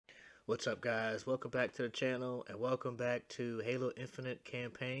What's up, guys? Welcome back to the channel and welcome back to Halo Infinite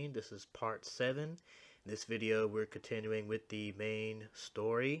campaign. This is part 7. In this video we're continuing with the main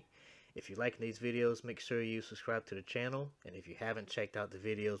story. If you like these videos, make sure you subscribe to the channel, and if you haven't checked out the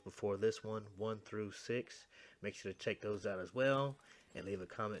videos before this one, 1 through 6, make sure to check those out as well and leave a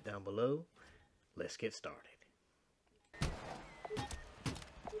comment down below. Let's get started.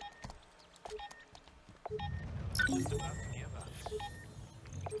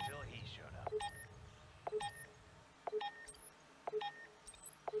 Until he showed up.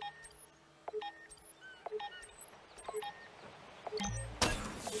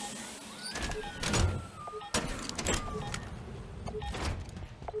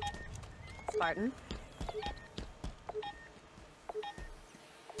 Spartan.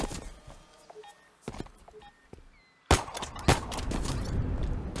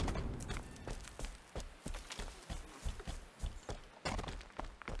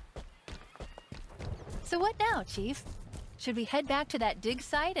 So what now, Chief? Should we head back to that dig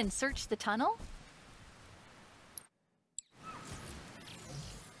site and search the tunnel?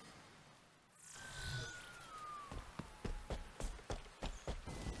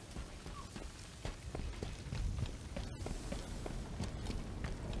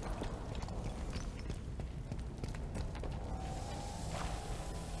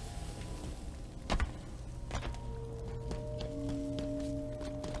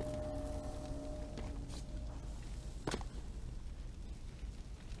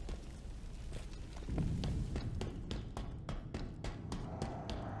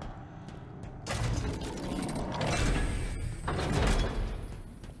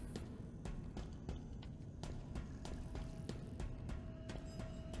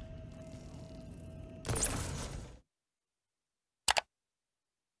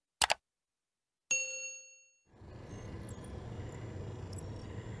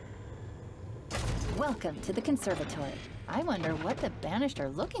 Welcome to the Conservatory. I wonder what the Banished are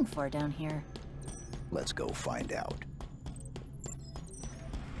looking for down here. Let's go find out.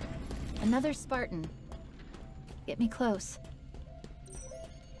 Another Spartan. Get me close.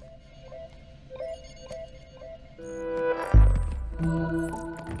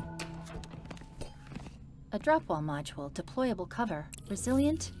 A drop wall module, deployable cover.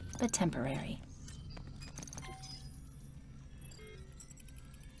 Resilient, but temporary.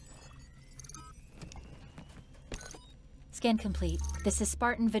 Scan complete. This is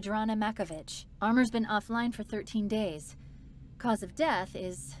Spartan Vidrana Makovich. Armor's been offline for 13 days. Cause of death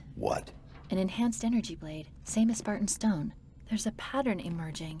is... What? An enhanced energy blade, same as Spartan Stone. There's a pattern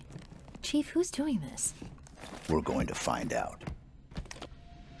emerging. Chief, who's doing this? We're going to find out.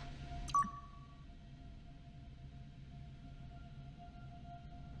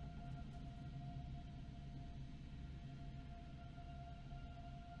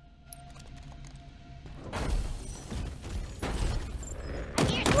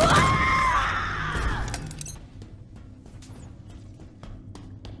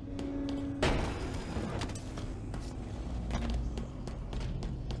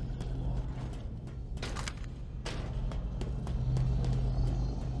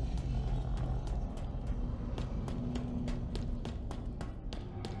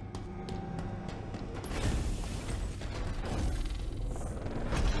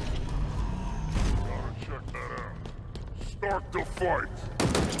 Start the fight!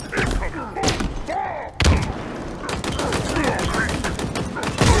 Incoming bomb! You get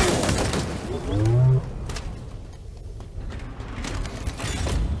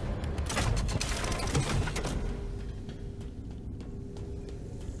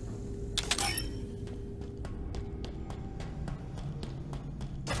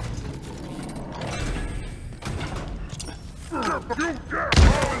how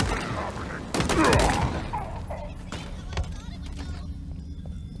is this happening?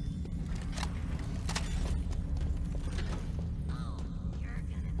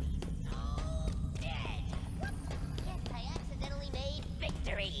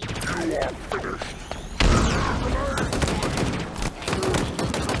 You are finished!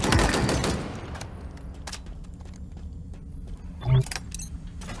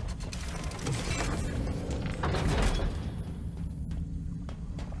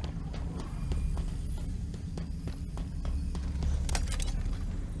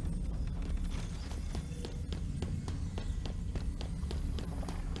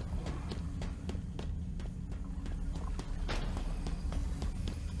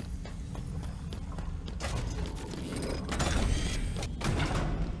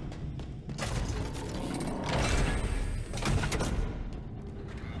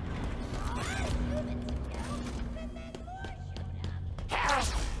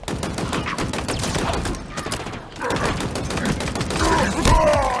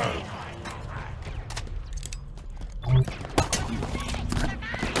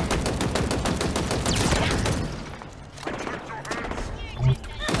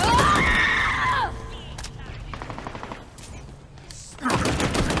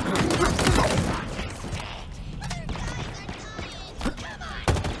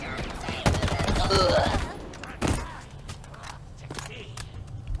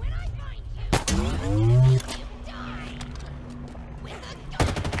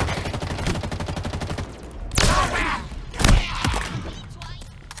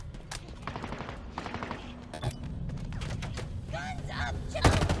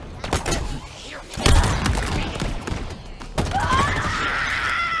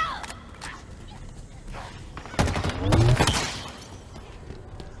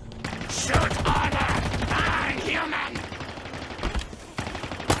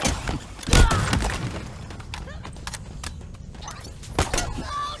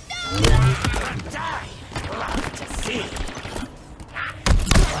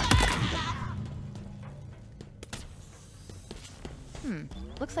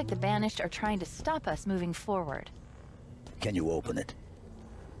 Looks like the Banished are trying to stop us moving forward. Can you open it?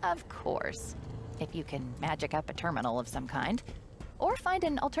 Of course. If you can magic up a terminal of some kind. Or find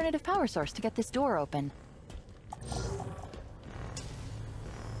an alternative power source to get this door open.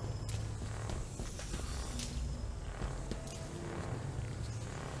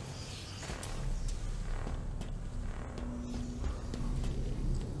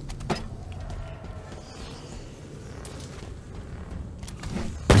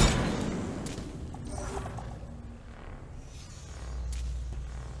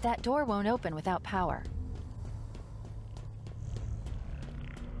 That door won't open without power.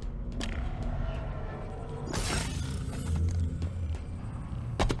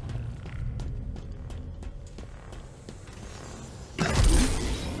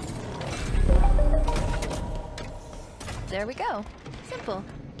 There we go. Simple.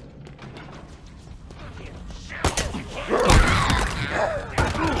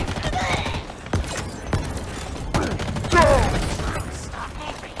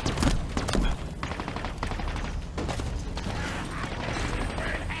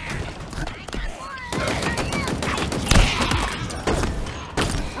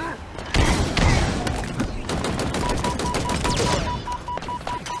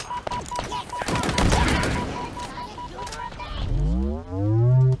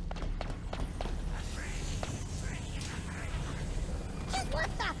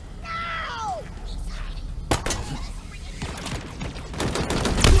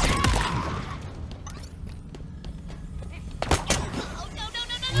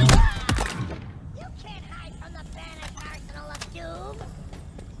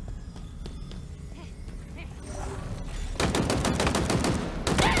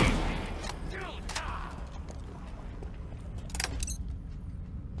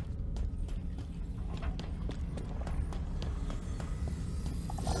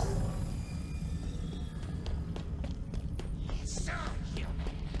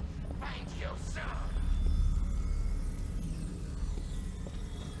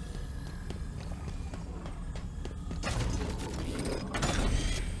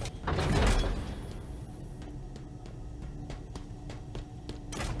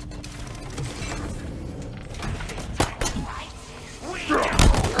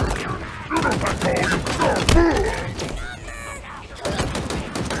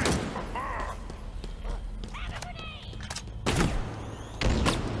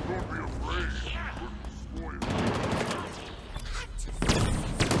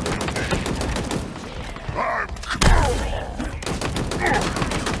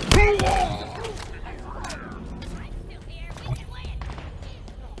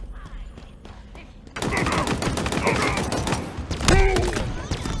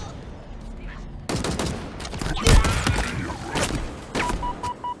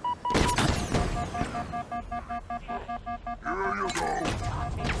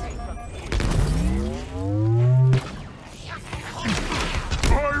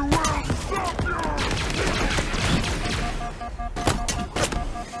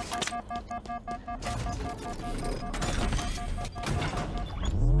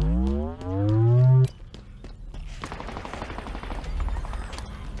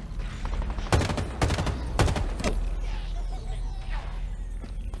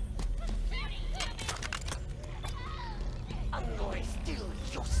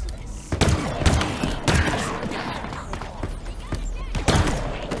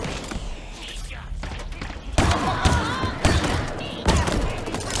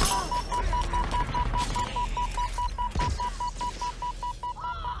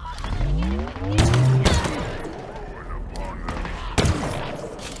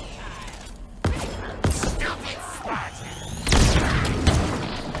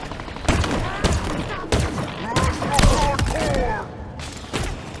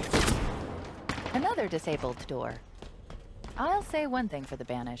 Disabled door. I'll say one thing for the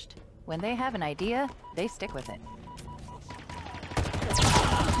Banished. When they have an idea, they stick with it.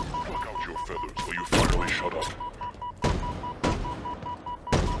 Pluck out your feathers so you finally shut up.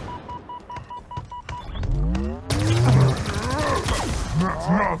 That's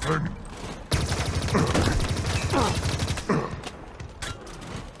nothing.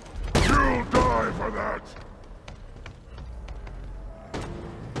 You'll die for that.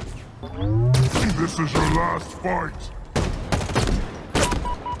 This is your last fight.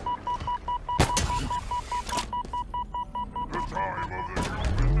 The time of the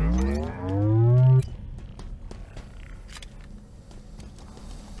human is over.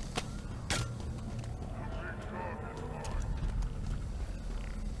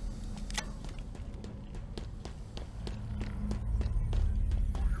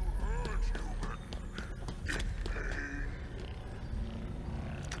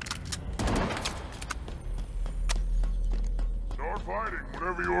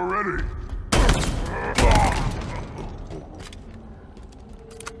 me already.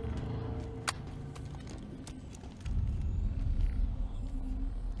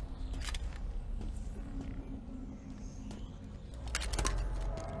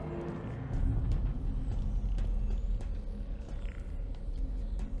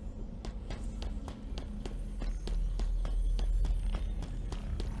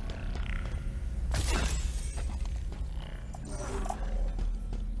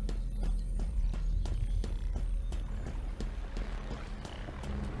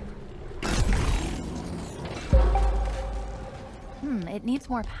 It needs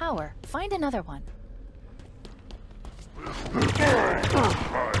more power. Find another one.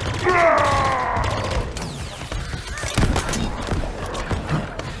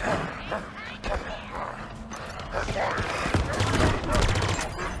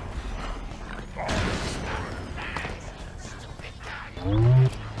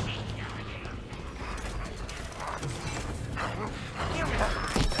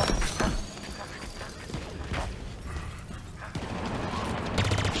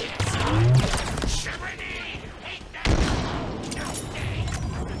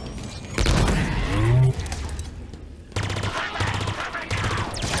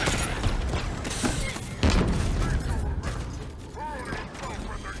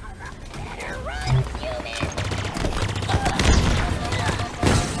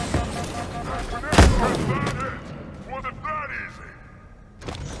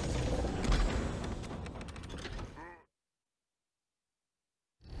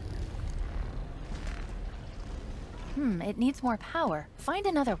 It needs more power. Find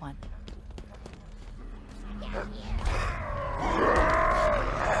another one.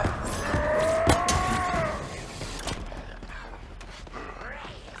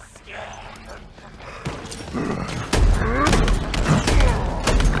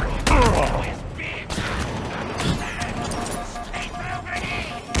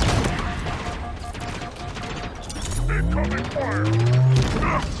 Incoming fire!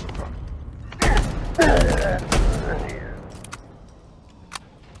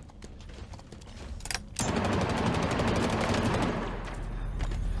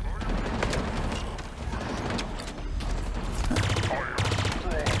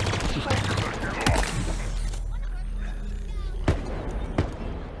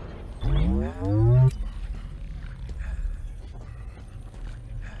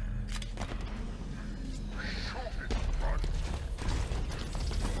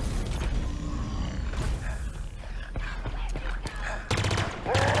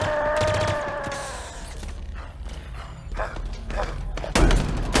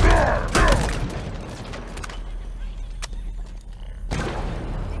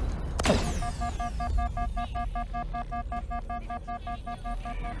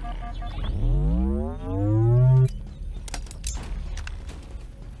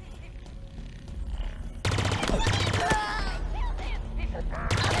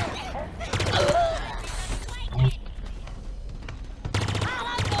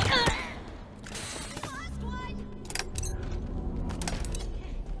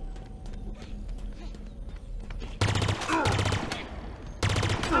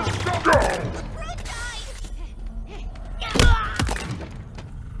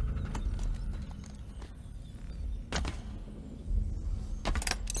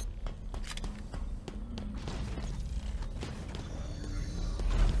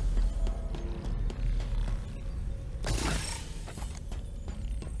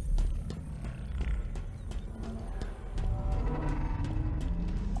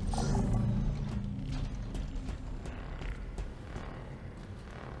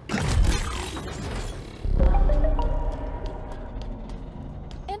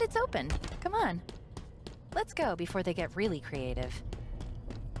 It's open. Come on. Let's go before they get really creative.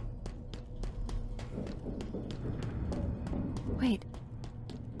 Wait.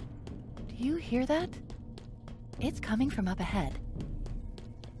 Do you hear that? It's coming from up ahead.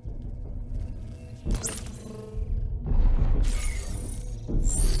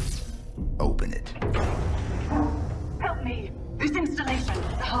 Open it. Help me! This installation,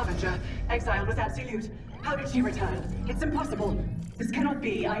 the Harbinger, exile was absolute. How did she return? It's impossible. This cannot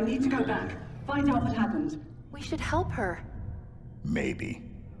be. I need to go back. Find out what happened. We should help her. Maybe.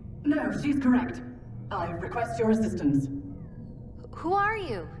 No, she's correct. I request your assistance. Who are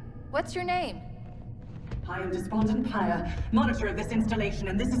you? What's your name? I am Despondent Pyre, monitor of this installation,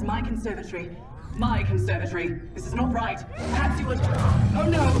 and this is my conservatory. My conservatory. This is not right. Perhaps you would... Oh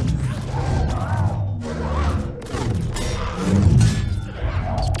no!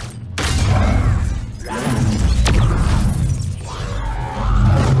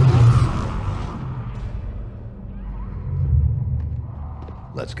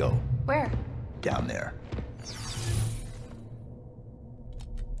 Let's go. Where? Down there.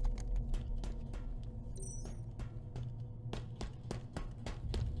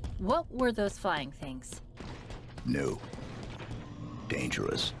 What were those flying things? New.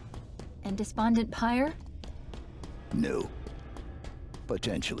 Dangerous. And Despondent Pyre? New.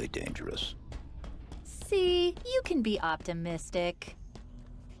 Potentially dangerous. See, you can be optimistic.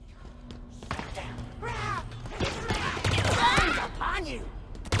 Upon you!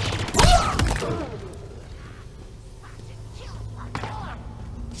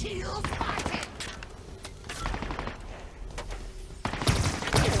 Shield spotted!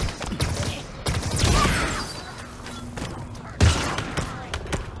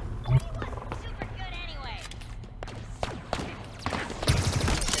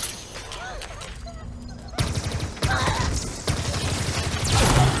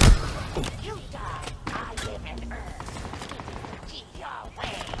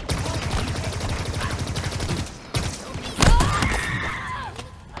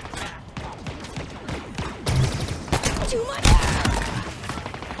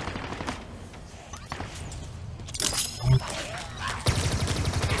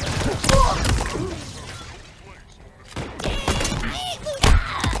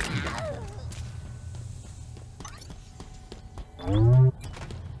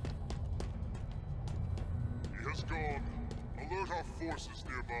 Forces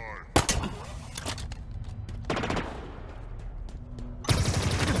nearby.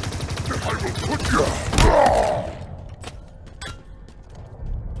 I will put you!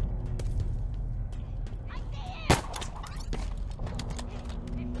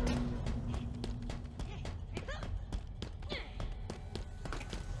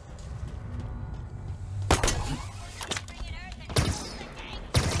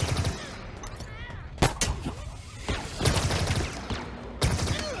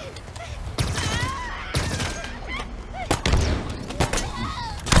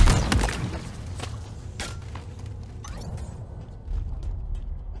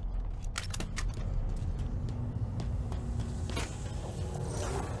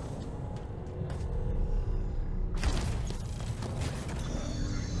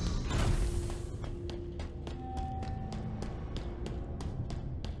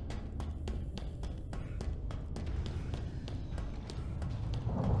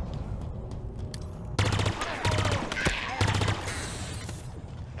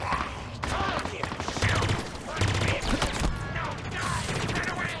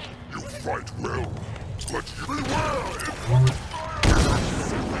 Fight well, but beware!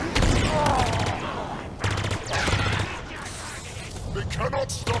 They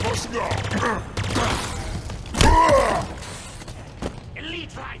cannot stop us now!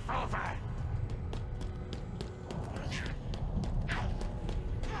 Elite life over!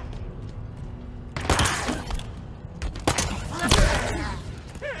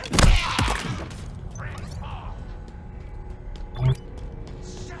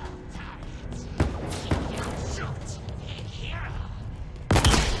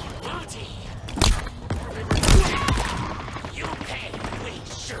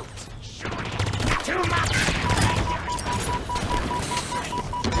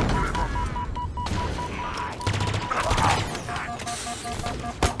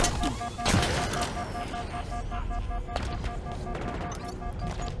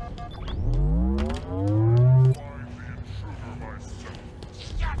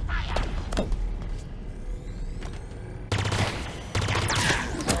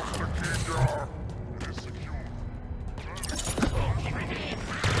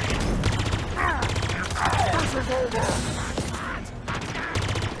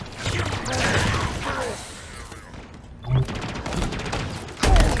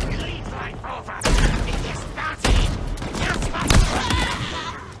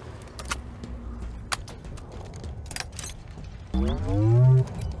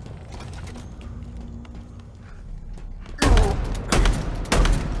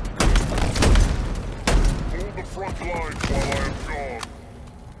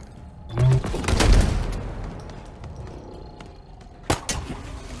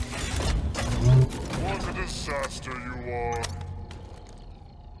 Disaster you are.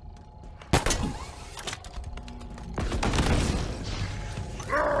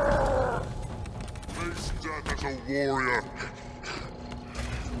 Face death as a warrior.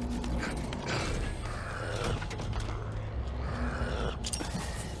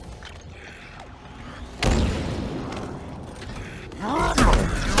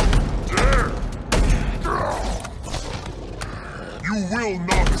 You will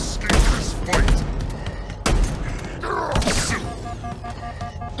not escape this fight!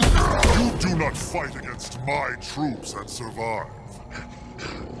 Do not fight against my troops and survive.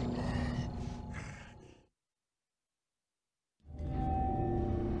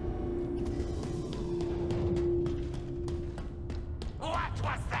 What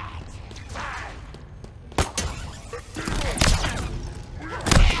was that?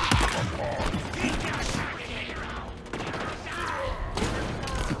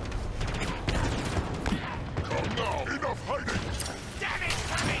 Come now! Enough hiding! Damage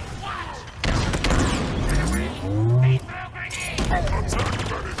coming! Watch! They throw grenades! Attack,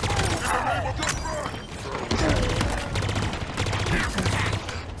 Betty! In the name of your friend!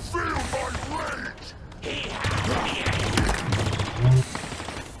 Feel my rage! He has me!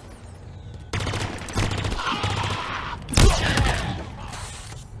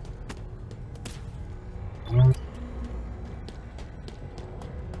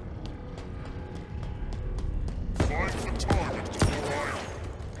 Find the target before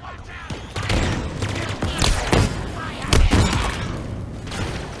I...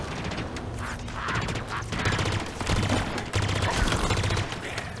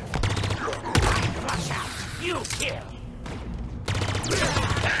 You kill!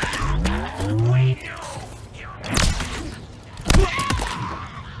 We know you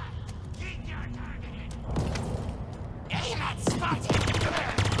keep your target! Aim at Spartan!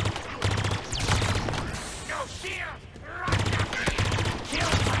 No shield! Right after you!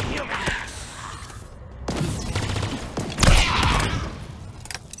 Kill my human!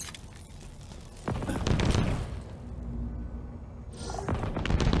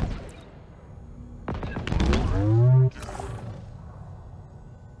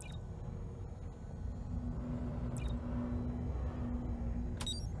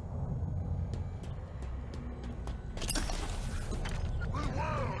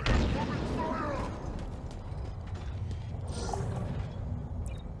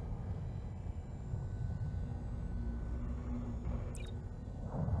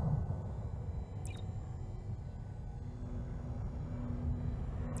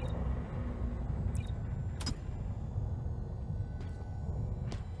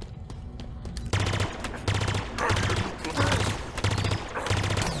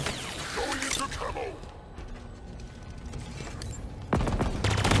 Going into camo!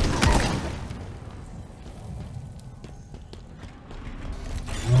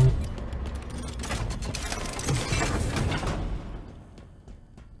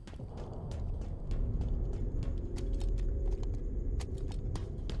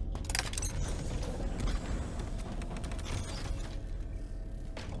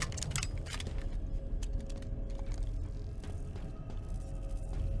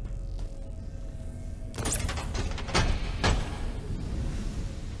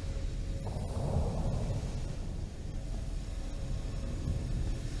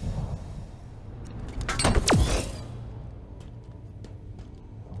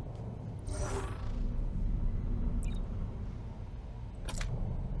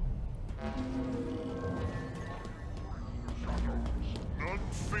 None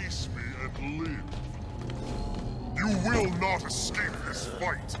face me and live. You will not escape this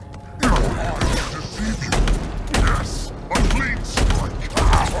fight. I will deceive you. Yes, a clean strike. I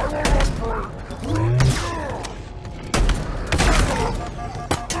will not break.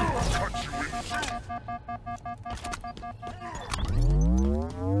 Cut you in two.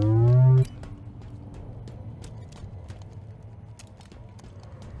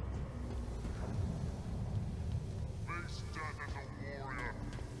 Face death as a warrior.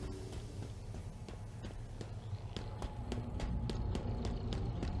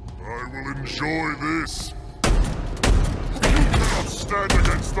 I will enjoy this. You cannot stand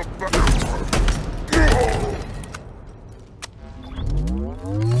against the battle.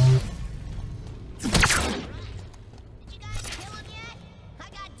 You guys kill him yet? I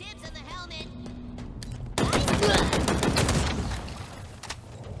got dibs on the helmet.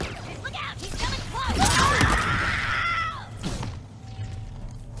 Look out! He's coming close!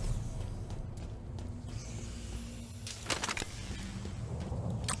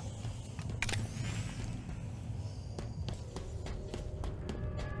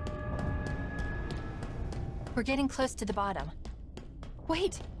 We're getting close to the bottom.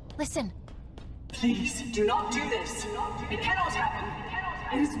 Wait, listen. Please, do not do this. It cannot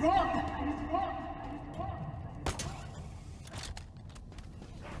happen. It is wrong.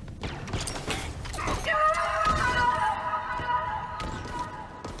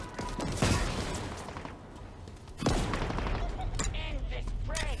 End this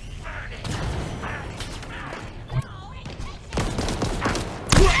prey! Burn it!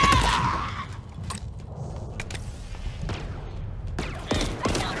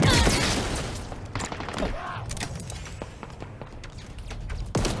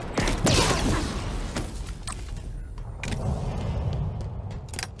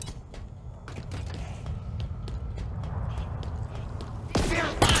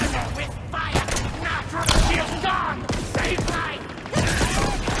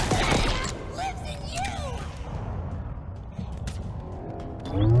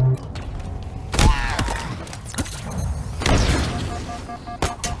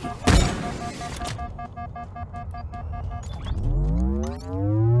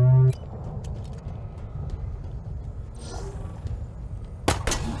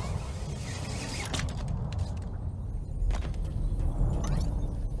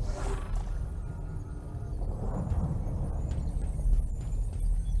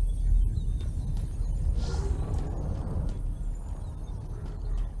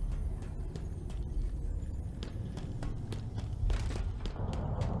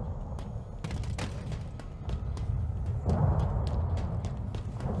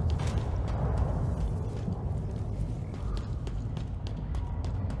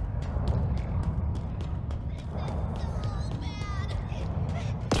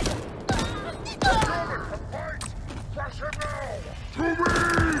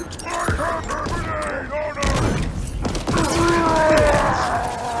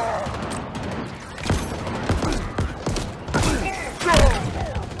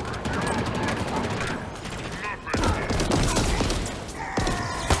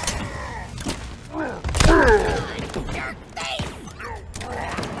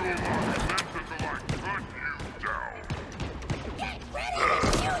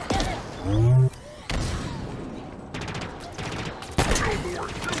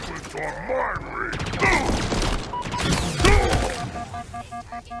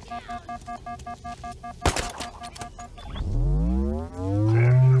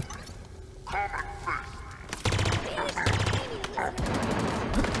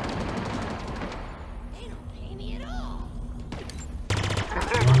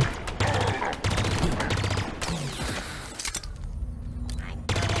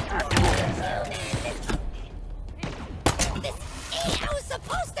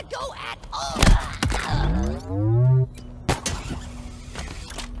 to go at all!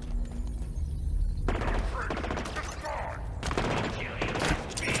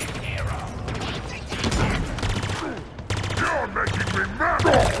 You're making me mad!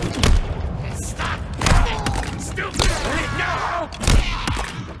 Stop! Stupid! No!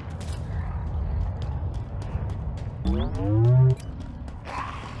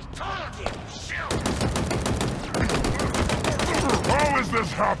 Told you! Shoot! How is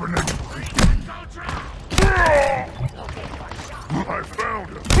this happening? Go try! I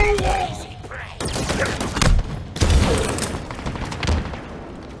found it! Easy prey!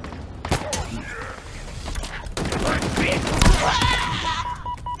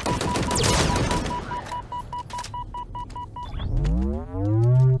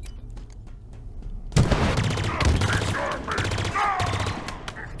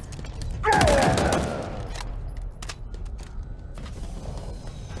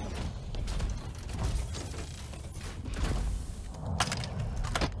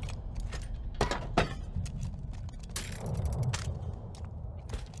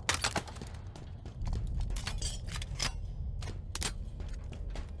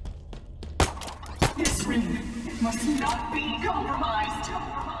 This ring must not be compromised.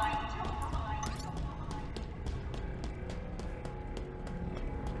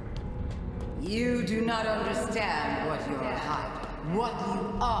 You do not understand what you're hiding, what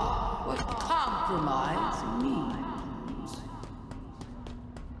you are, what compromise means.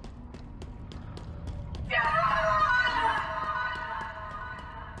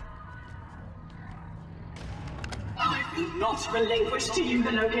 I will not relinquish to you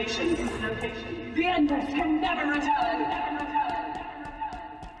the location. The Endless can never return.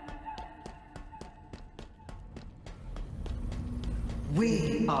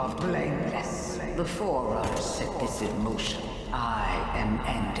 We are blameless. The Forerunner set this in motion. I am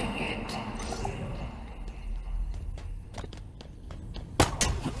ending it.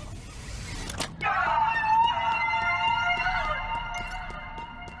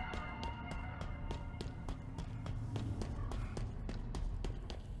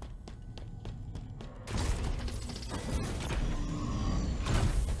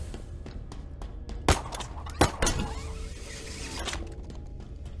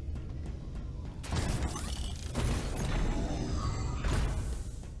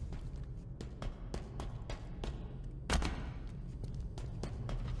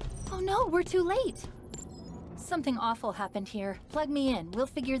 Oh no, we're too late. Something awful happened here. Plug me in. We'll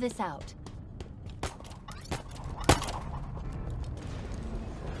figure this out.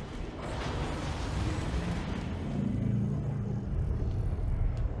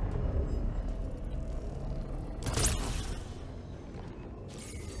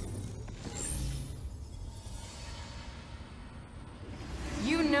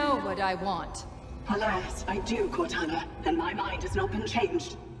 You know what I want. Alas, I do, Cortana, and my mind has not been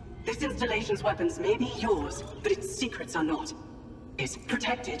changed. This installation's weapons may be yours, but its secrets are not. It's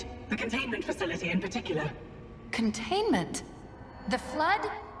protected, the containment facility in particular. Containment? The Flood?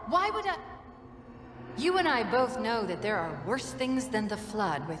 Why would I... You and I both know that there are worse things than the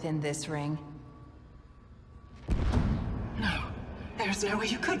Flood within this ring. No, there's no way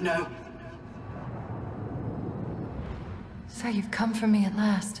you could know. So you've come for me at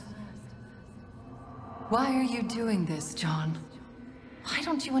last. Why are you doing this, John? Why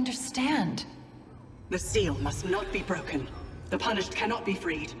don't you understand? The seal must not be broken. The punished cannot be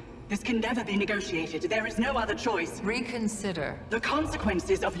freed. This can never be negotiated. There is no other choice. Reconsider. The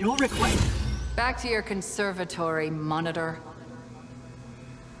consequences of your request... Back to your conservatory, monitor.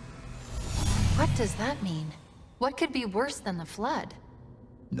 What does that mean? What could be worse than the Flood?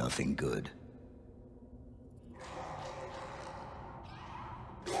 Nothing good.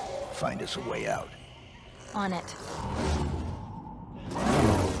 Find us a way out. On it.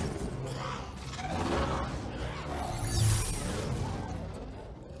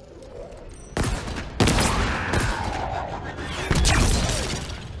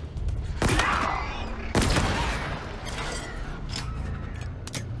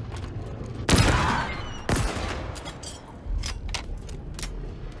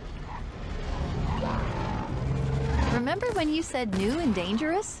 Remember when you said new and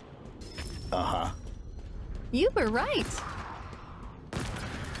dangerous? Uh-huh. You were right.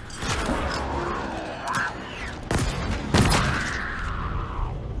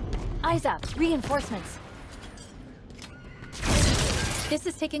 Eyes up. Reinforcements. This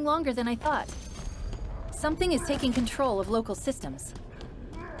is taking longer than I thought. Something is taking control of local systems.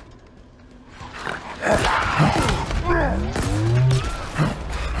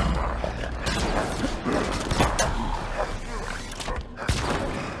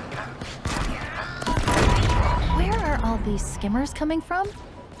 skimmers coming from?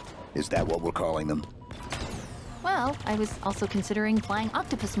 Is that what we're calling them? Well, I was also considering flying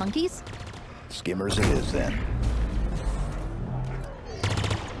octopus monkeys. Skimmers it is, then.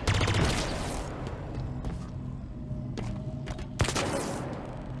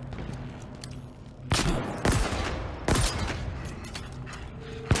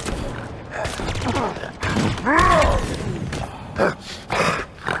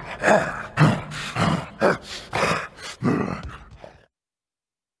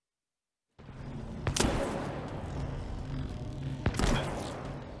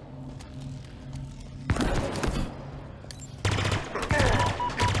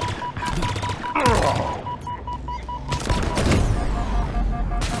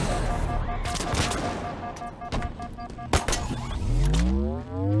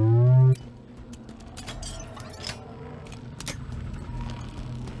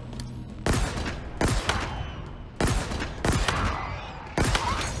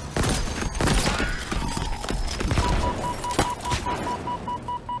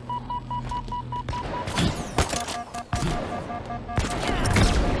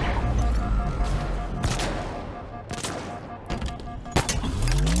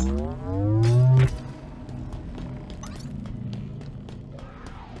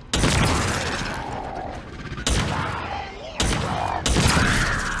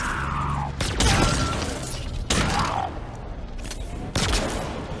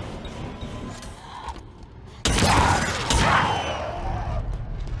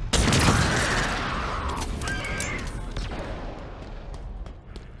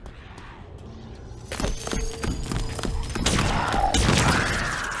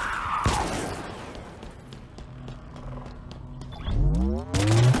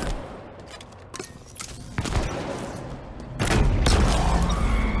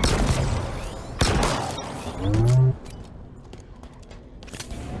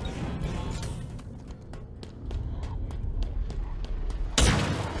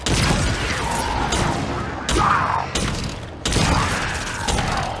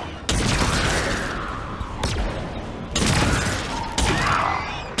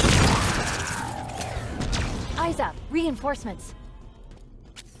 Reinforcements.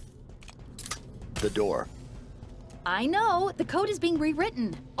 The door. I know! The code is being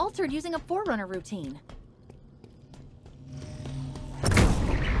rewritten, altered using a Forerunner routine.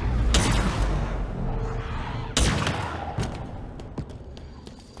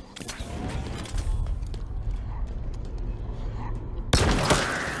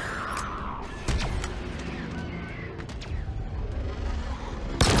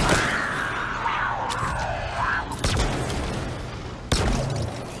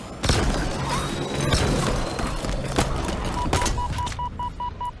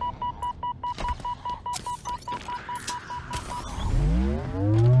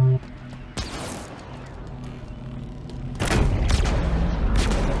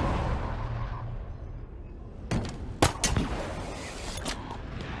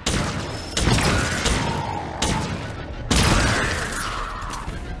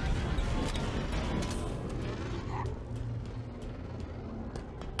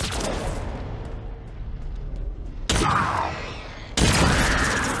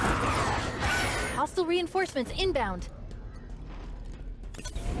 Hostile reinforcements inbound.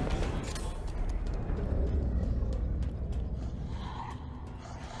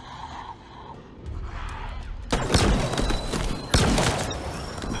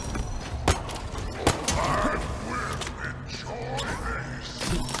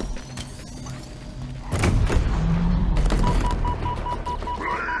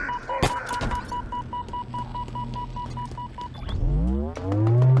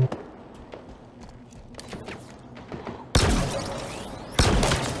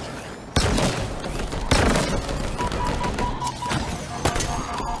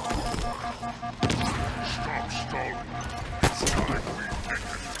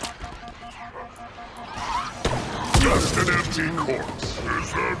 Just an empty corpse.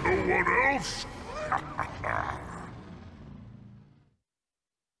 Is there no one else?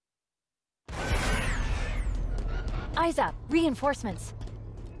 Eyes up! Reinforcements!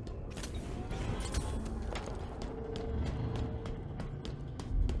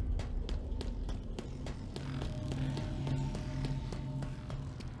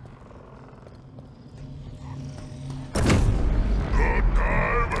 The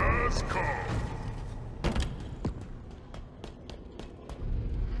time has come.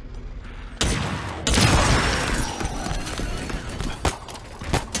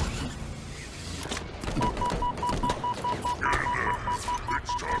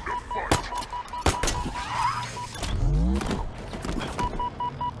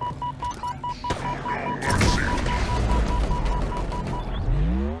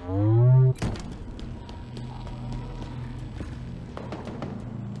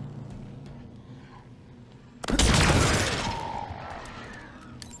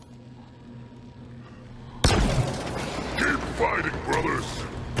 others!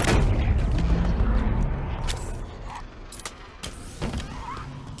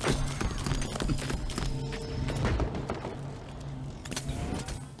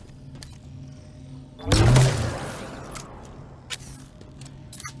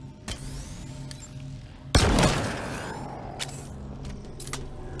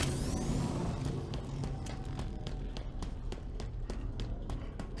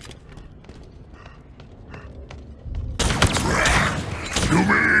 To me!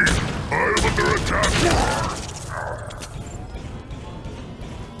 I am under attack!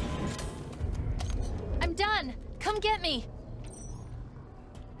 I'm done! Come get me!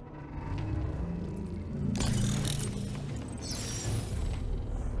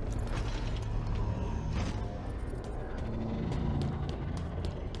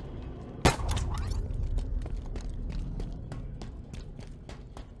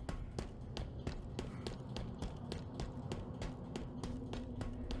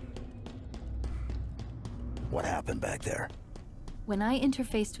 What happened back there? When I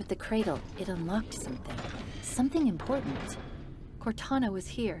interfaced with the cradle, it unlocked something. Something important. Cortana was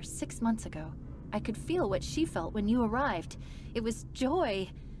here 6 months ago. I could feel what she felt when you arrived. It was joy,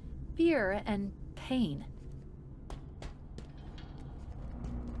 fear, and pain.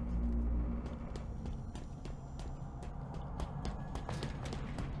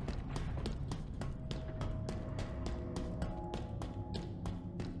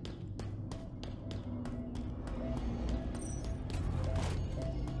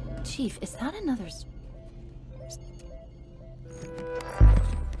 Chief, is that another...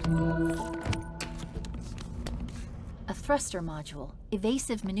 A thruster module.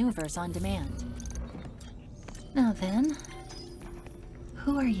 Evasive maneuvers on demand. Now then,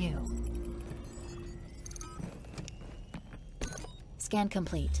 who are you? Scan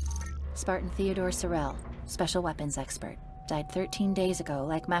complete. Spartan Theodore Sorrell, special weapons expert. Died 13 days ago,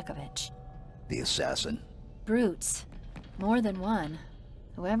 like Makovich. The assassin? Brutes. More than one.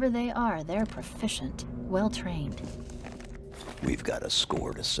 Whoever they are, they're proficient, well-trained. We've got a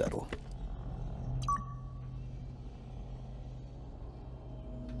score to settle.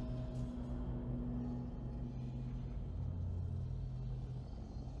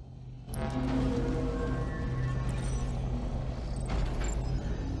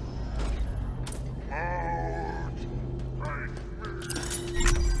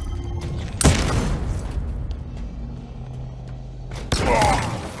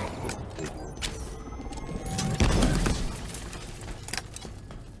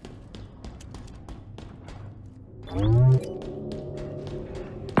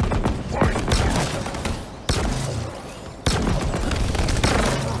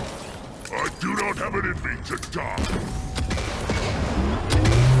 To die.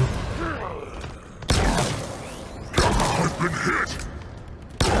 I've been hit.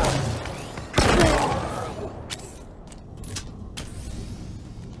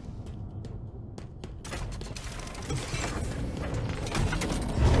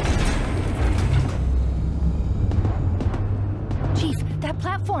 Chief, that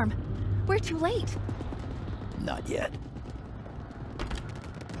platform! We're too late. Not yet.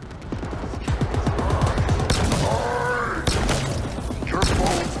 Your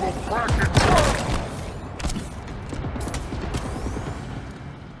bones will crack it.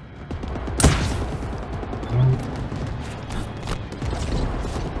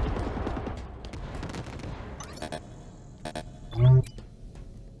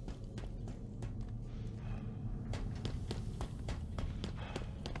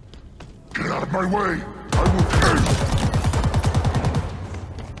 Get out of my way! I will pay!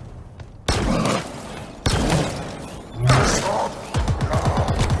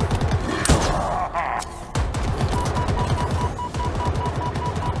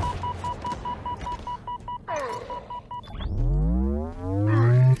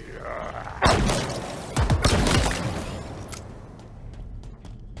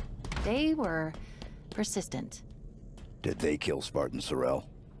 They were persistent. Did they kill Spartan Sorrell?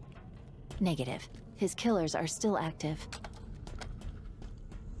 Negative. His killers are still active.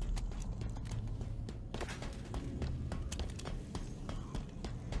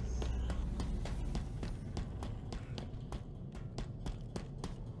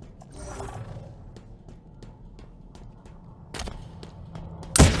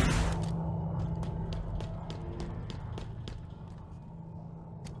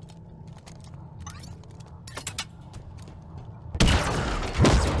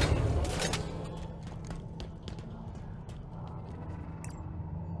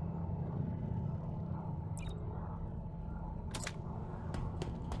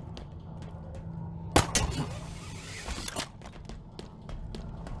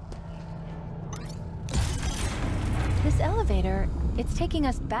 elevator, it's taking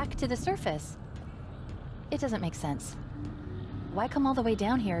us back to the surface. It doesn't make sense. Why come all the way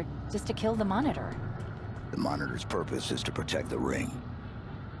down here just to kill the monitor? The monitor's purpose is to protect the ring.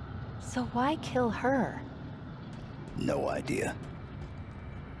 So why kill her? No idea.